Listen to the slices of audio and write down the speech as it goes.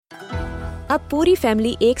अब पूरी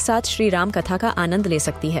फैमिली एक साथ श्री राम कथा का आनंद ले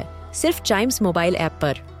सकती है, सिर्फ चाइम्स मोबाइल ऐप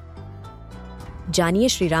पर। जानिए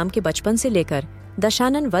श्री राम के बचपन से लेकर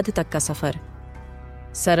दशानन वध तक का सफर।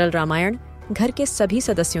 सरल रामायण घर के सभी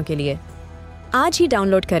सदस्यों के लिए। आज ही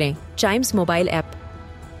डाउनलोड करें चाइम्स मोबाइल ऐप,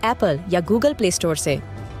 एप्पल या गूगल प्ले स्टोर से।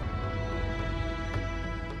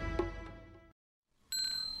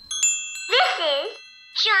 This is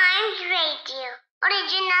Chimes Radio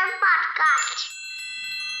original podcast.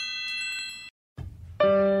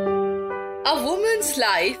 A woman's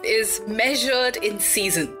life is measured in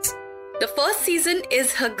seasons. The first season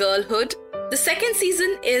is her girlhood, the second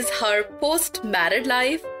season is her post-married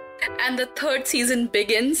life, and the third season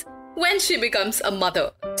begins when she becomes a mother.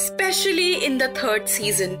 Especially in the third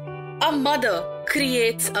season, a mother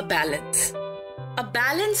creates a balance. A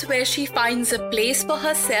balance where she finds a place for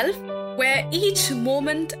herself, where each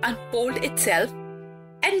moment unfolds itself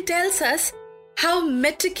and tells us how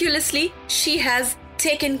meticulously she has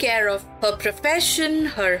taken care of her profession,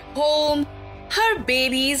 her home, her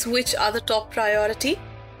babies, which are the top priority.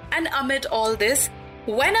 And amid all this,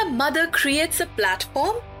 when a mother creates a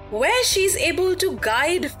platform where she's able to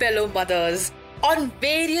guide fellow mothers on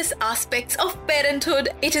various aspects of parenthood,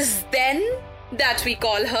 it is then that we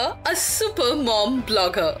call her a super mom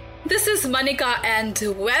blogger. This is Manika and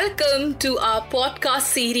welcome to our podcast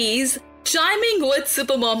series, Chiming with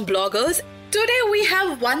Supermom Bloggers. Today we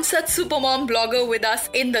have one such supermom blogger with us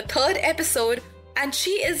in the third episode, and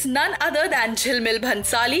she is none other than Jhilmil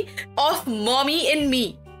Bhansali of Mommy in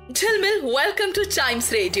Me. Jhilmil, welcome to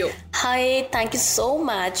Chimes Radio. Hi, thank you so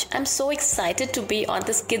much. I'm so excited to be on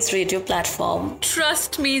this kids radio platform.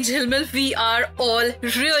 Trust me, Jhilmil, we are all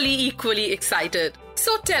really equally excited.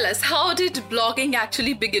 So tell us, how did blogging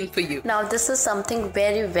actually begin for you? Now, this is something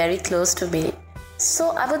very, very close to me.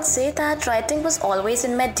 So I would say that writing was always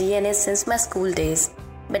in my DNA since my school days.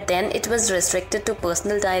 But then it was restricted to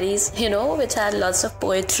personal diaries, which had lots of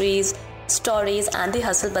poetries, stories, and the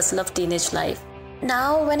hustle bustle of teenage life.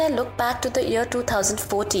 Now, when I look back to the year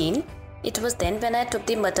 2014, it was then when I took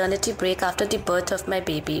the maternity break after the birth of my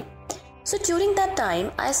baby. So during that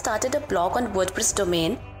time, I started a blog on WordPress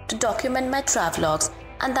domain to document my travelogues,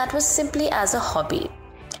 and that was simply as a hobby.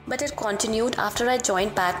 But it continued after I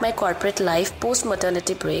joined back my corporate life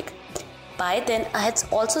post-maternity break. By then, I had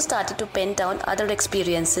also started to pen down other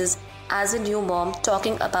experiences as a new mom,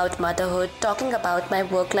 talking about motherhood, talking about my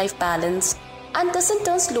work-life balance. And this in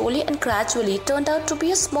turn slowly and gradually turned out to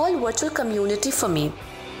be a small virtual community for me.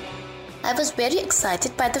 I was very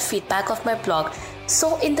excited by the feedback of my blog.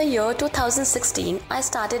 So in the year 2016, I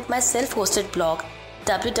started my self-hosted blog,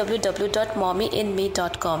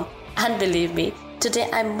 www.mommyinme.com. And believe me, today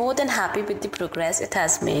I'm more than happy with the progress it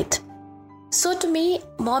has made. So to me,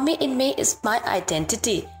 Mommy in Me is my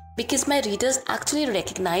identity because my readers actually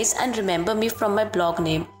recognize and remember me from my blog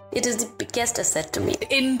name. It is the biggest asset to me.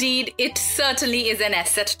 Indeed, it certainly is an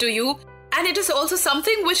asset to you. And it is also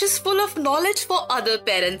something which is full of knowledge for other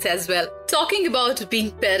parents as well. Talking about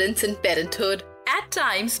being parents and parenthood, at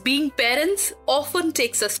times being parents often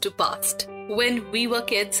takes us to past. When we were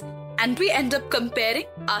kids and we end up comparing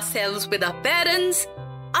ourselves with our parents,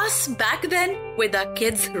 us back then with our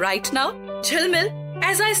kids right now. Jhilmil,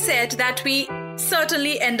 as I said that we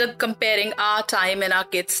certainly end up comparing our time and our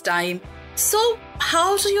kids' time. So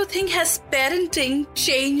how do you think has parenting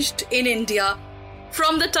changed in India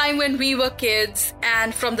from the time when we were kids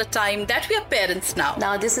and from the time that we are parents now?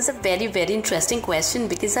 Now, this is a very, very interesting question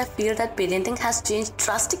because I feel that parenting has changed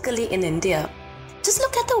drastically in India. Just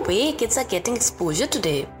look at the way kids are getting exposure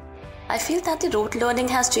today. I feel that the rote learning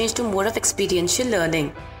has changed to more of experiential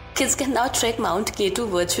learning. Kids can now trek Mount K2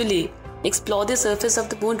 virtually, explore the surface of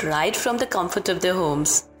the moon right from the comfort of their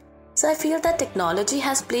homes. So I feel that technology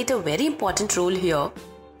has played a very important role here,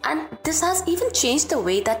 and this has even changed the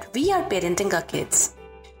way that we are parenting our kids.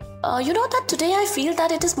 That today I feel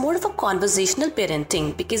that it is more of a conversational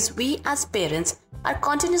parenting because we as parents are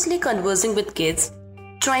continuously conversing with kids,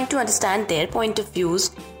 trying to understand their point of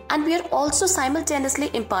views, and we are also simultaneously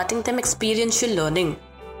imparting them experiential learning.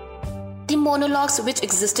 The monologues which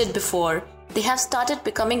existed before, they have started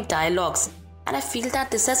becoming dialogues, and I feel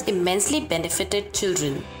that this has immensely benefited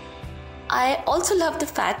children. I also love the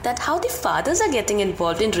fact that how the fathers are getting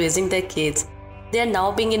involved in raising their kids. They are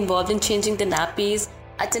now being involved in changing the nappies,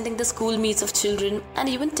 attending the school meets of children, and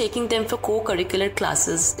even taking them for co-curricular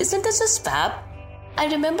classes. Isn't this just fab? I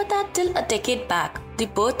remember that till a decade back, the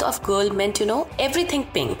birth of girl meant, everything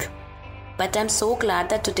pink. But I'm so glad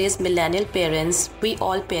that today's millennial parents, we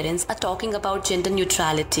all parents, are talking about gender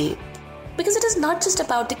neutrality. Because it is not just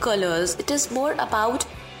about the colors, it is more about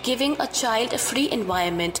giving a child a free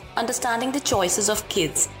environment, understanding the choices of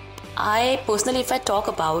kids, if I talk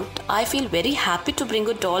about, I feel very happy to bring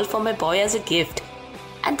a doll for my boy as a gift.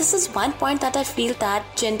 And this is one point that I feel that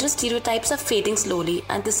gender stereotypes are fading slowly,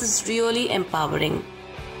 and this is really empowering.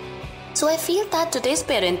 So I feel that today's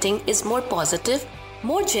parenting is more positive,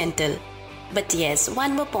 more gentle. But yes,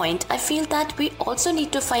 one more point, I feel that we also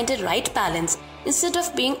need to find a right balance instead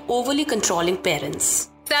of being overly controlling parents.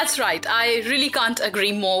 That's right. I really can't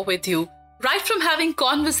agree more with you. Right from having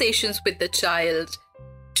conversations with the child,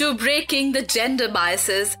 to breaking the gender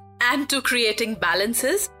biases, and to creating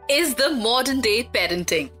balances is the modern day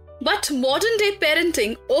parenting. But modern day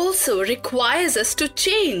parenting also requires us to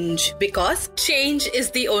change, because change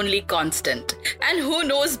is the only constant. And who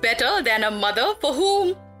knows better than a mother for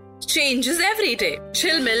whom changes every day?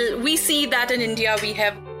 Chilmil, we see that in India we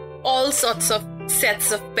have all sorts of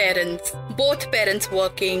sets of parents, both parents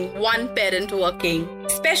working, one parent working,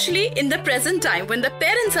 especially in the present time when the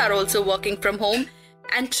parents are also working from home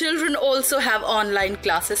and children also have online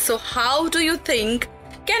classes. So how do you think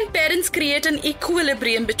can parents create an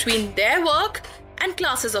equilibrium between their work and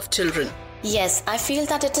classes of children? Yes, I feel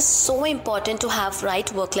that it is so important to have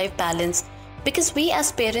right work-life balance, because we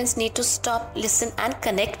as parents need to stop, listen and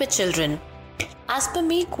connect with children. As per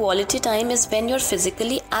me, quality time is when you're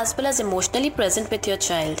physically as well as emotionally present with your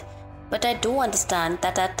child. But I do understand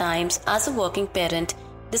that at times, as a working parent,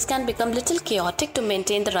 this can become little chaotic to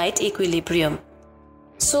maintain the right equilibrium.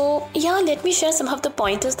 So yeah, let me share some of the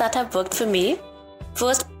pointers that have worked for me.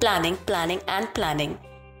 First, planning.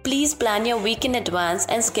 Please plan your week in advance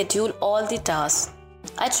and schedule all the tasks.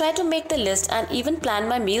 I try to make the list and even plan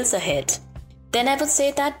my meals ahead. Then I would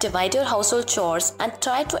say that divide your household chores and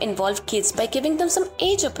try to involve kids by giving them some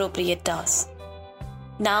age-appropriate tasks.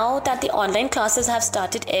 Now that the online classes have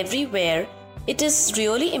started everywhere, it is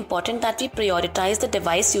really important that we prioritize the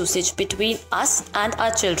device usage between us and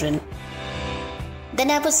our children.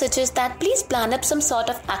 Then I would suggest that please plan up some sort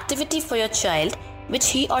of activity for your child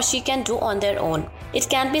which he or she can do on their own. It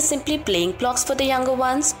can be simply playing blocks for the younger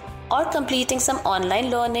ones, or completing some online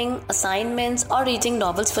learning, assignments, or reading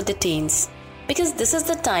novels for the teens. Because this is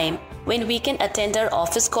the time when we can attend our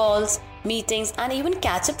office calls, meetings, and even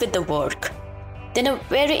catch up with the work. Then a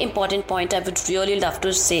very important point I would really love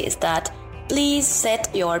to say is that please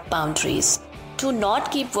set your boundaries. Do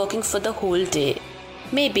not keep working for the whole day.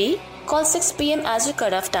 Maybe call 6 p.m. as your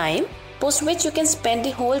cutoff time, post which you can spend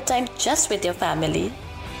the whole time just with your family.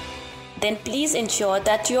 Then please ensure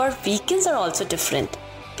that your weekends are also different.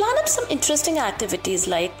 Plan up some interesting activities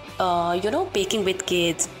like, baking with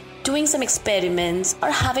kids, doing some experiments,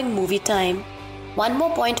 or having movie time. One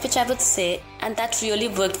more point which I would say, and that really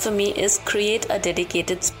worked for me, is create a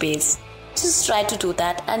dedicated space. Just try to do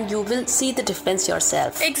that and you will see the difference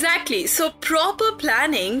yourself. Exactly. So proper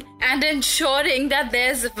planning and ensuring that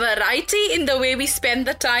there's variety in the way we spend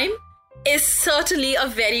the time is certainly a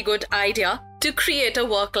very good idea to create a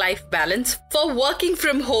work-life balance for working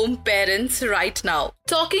from home parents right now.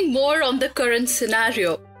 Talking more on the current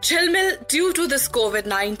scenario, Chilmil, due to this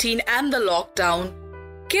COVID-19 and the lockdown,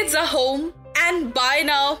 kids are home and by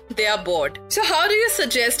now they are bored. So how do you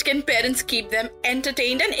suggest can parents keep them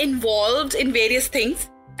entertained and involved in various things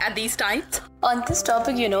at these times? On this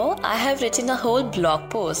topic, I have written a whole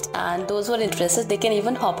blog post, and those who are interested, they can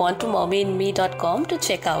even hop on to mommyandme.com to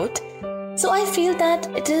check out. So I feel that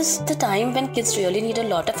it is the time when kids really need a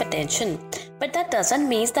lot of attention. But that doesn't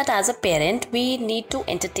mean that as a parent, we need to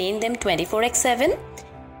entertain them 24/7.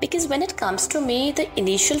 Because when it comes to me, the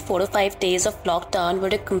initial 4 or 5 days of lockdown were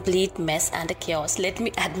a complete mess and a chaos, let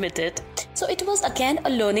me admit it. So it was again a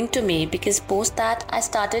learning to me, because post that I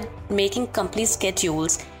started making complete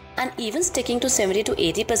schedules, and even sticking to 70 to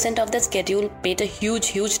 80% of the schedule made a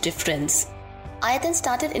huge difference. I then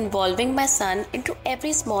started involving my son into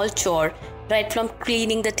every small chore, right from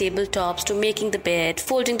cleaning the tabletops to making the bed,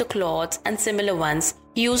 folding the clothes, and similar ones.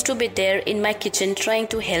 He used to be there in my kitchen trying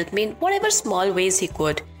to help me in whatever small ways he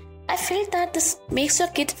could. I feel that this makes your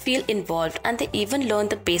kid feel involved, and they even learn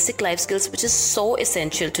the basic life skills which is so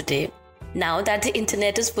essential today. Now that the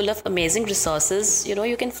internet is full of amazing resources,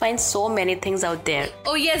 you can find so many things out there.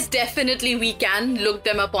 Oh yes, definitely we can look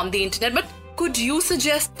them up on the internet, but could you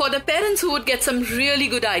suggest for the parents who would get some really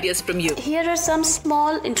good ideas from you? Here are some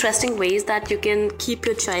small interesting ways that you can keep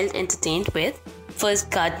your child entertained with. First,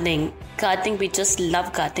 gardening. We just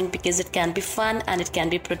love gardening because it can be fun and it can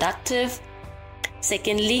be productive.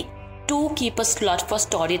 Secondly, do keep a slot for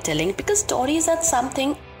storytelling, because stories are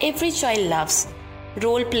something every child loves.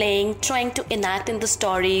 Role playing, trying to enact in the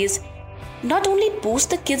stories, not only boosts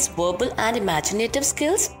the kids' verbal and imaginative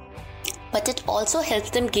skills, but it also helps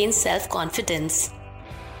them gain self-confidence.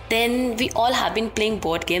 Then we all have been playing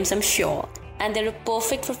board games, I'm sure. and they're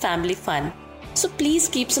perfect for family fun. So please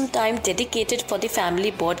keep some time dedicated for the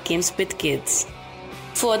family board games with kids.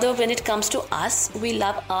 Further, when it comes to us, we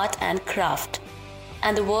love art and craft.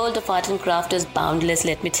 And the world of art and craft is boundless,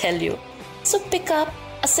 let me tell you. So pick up,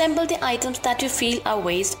 assemble the items that you feel are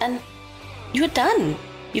waste, and you're done.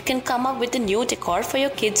 You can come up with a new decor for your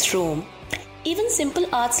kids' room. Even simple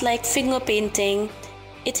arts like finger painting,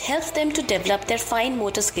 it helps them to develop their fine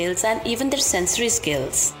motor skills and even their sensory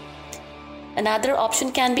skills. Another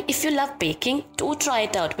option can be, if you love baking, do try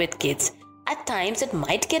it out with kids. At times it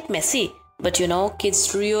might get messy, but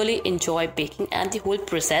kids really enjoy baking and the whole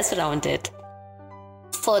process around it.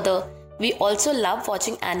 Further, we also love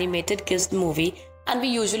watching animated kids movie, and we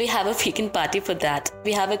usually have a weekend party for that.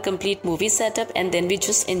 We have a complete movie setup and then we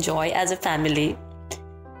just enjoy as a family.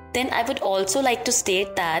 Then I would also like to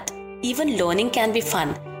state that even learning can be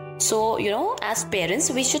fun. So, as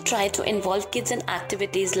parents, we should try to involve kids in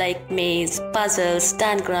activities like maze, puzzles,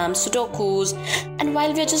 tangrams, sudokus, and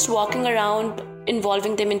while we're just walking around,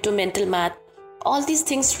 involving them into mental math. All these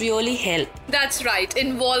things really help. That's right.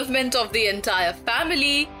 Involvement of the entire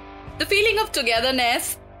family, the feeling of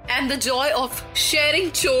togetherness, and the joy of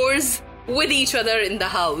sharing chores with each other in the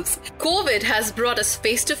house. COVID has brought us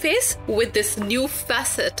face to face with this new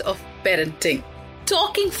facet of parenting.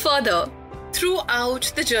 Talking further,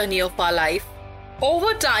 throughout the journey of our life,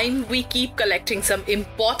 over time we keep collecting some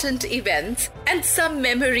important events and some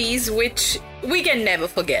memories which we can never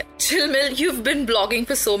forget. Chilmil, you've been blogging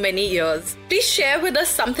for so many years. Please share with us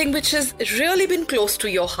something which has really been close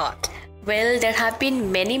to your heart. Well, there have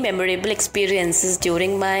been many memorable experiences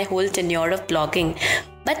during my whole tenure of blogging,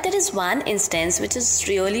 but there is one instance which is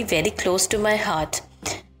really very close to my heart.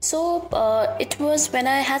 So, it was when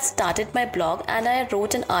I had started my blog and I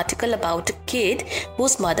wrote an article about a kid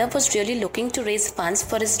whose mother was really looking to raise funds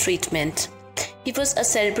for his treatment. He was a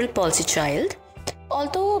cerebral palsy child.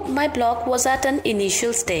 Although my blog was at an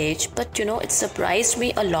initial stage, but it surprised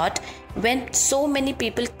me a lot when so many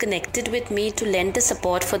people connected with me to lend the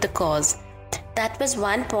support for the cause. That was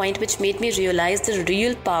one point which made me realize the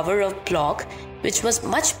real power of blog, which was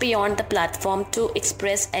much beyond the platform to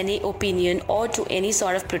express any opinion or to any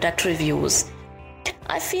sort of product reviews.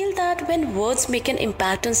 I feel that when words make an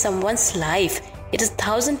impact on someone's life, it is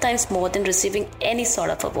 1,000 times more than receiving any sort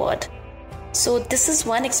of award. So this is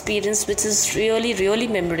one experience which is really, really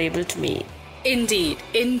memorable to me.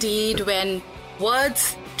 Indeed, when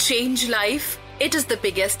words change life, it is the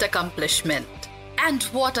biggest accomplishment. And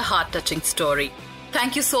what a heart-touching story.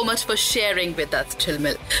 Thank you so much for sharing with us,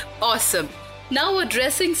 Chilmil. Awesome. Now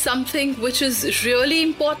addressing something which is really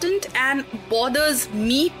important and bothers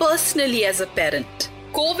me personally as a parent.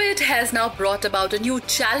 COVID has now brought about a new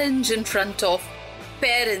challenge in front of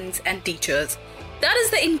parents and teachers. That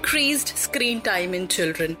is the increased screen time in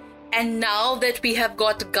children. And now that we have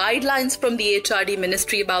got guidelines from the HRD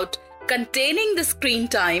ministry about containing the screen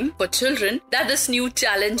time for children, that this new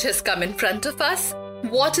challenge has come in front of us.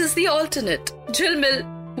 What is the alternate? Jilmil,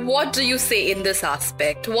 what do you say in this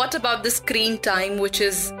aspect? What about the screen time which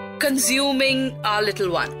is consuming our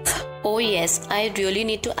little ones? Oh yes, I really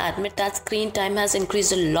need to admit that screen time has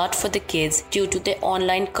increased a lot for the kids due to the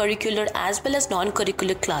online curricular as well as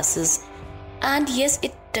non-curricular classes. And yes,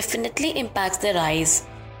 it definitely impacts their eyes.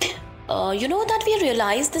 That we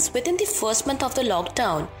realized this within the first month of the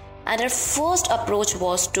lockdown, and our first approach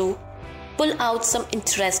was to pull out some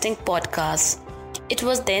interesting podcasts. It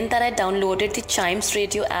was then that I downloaded the Chimes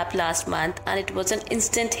Radio app last month, and it was an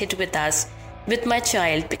instant hit with us, with my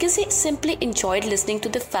child, because he simply enjoyed listening to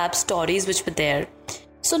the fab stories which were there.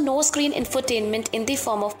 So no screen infotainment in the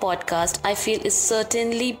form of podcast, I feel, is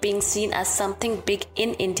certainly being seen as something big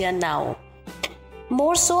in India now.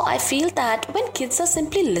 More so, I feel that when kids are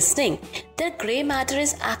simply listening, their grey matter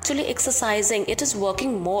is actually exercising. It is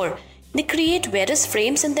working more. They create various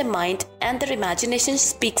frames in their mind and their imagination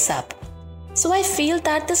speaks up. So I feel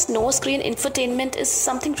that this no screen infotainment is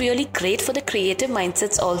something really great for the creative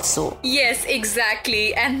mindsets also. Yes,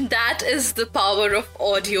 exactly. And that is the power of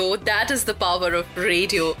audio. That is the power of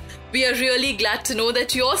radio. We are really glad to know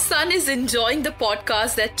that your son is enjoying the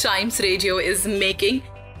podcast that Chimes Radio is making.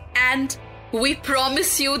 And we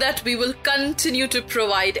promise you that we will continue to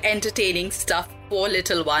provide entertaining stuff for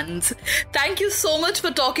little ones. Thank you so much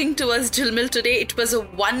for talking to us, Jilmil, today. It was a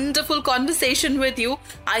wonderful conversation with you.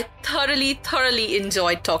 I thoroughly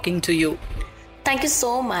enjoyed talking to you. Thank you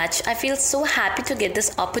so much. I feel so happy to get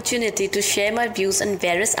this opportunity to share my views on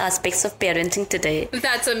various aspects of parenting today.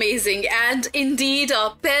 That's amazing. And indeed,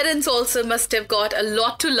 our parents also must have got a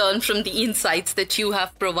lot to learn from the insights that you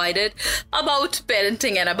have provided about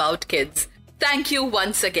parenting and about kids. thank you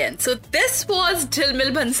once again. So this was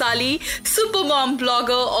Jilmil Bhansali, supermom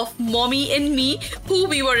blogger of Mommy and Me, who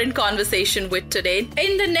we were in conversation with today.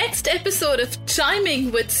 In the next episode of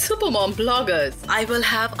Chiming with Supermom Bloggers, I will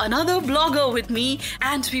have another blogger with me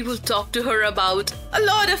and we will talk to her about a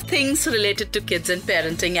lot of things related to kids and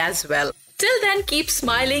parenting as well. Till then, keep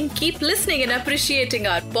smiling, keep listening and appreciating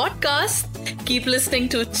our podcast. Keep listening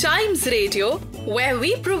to Chimes Radio, where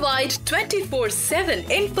we provide 24/7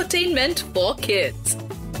 infotainment for kids.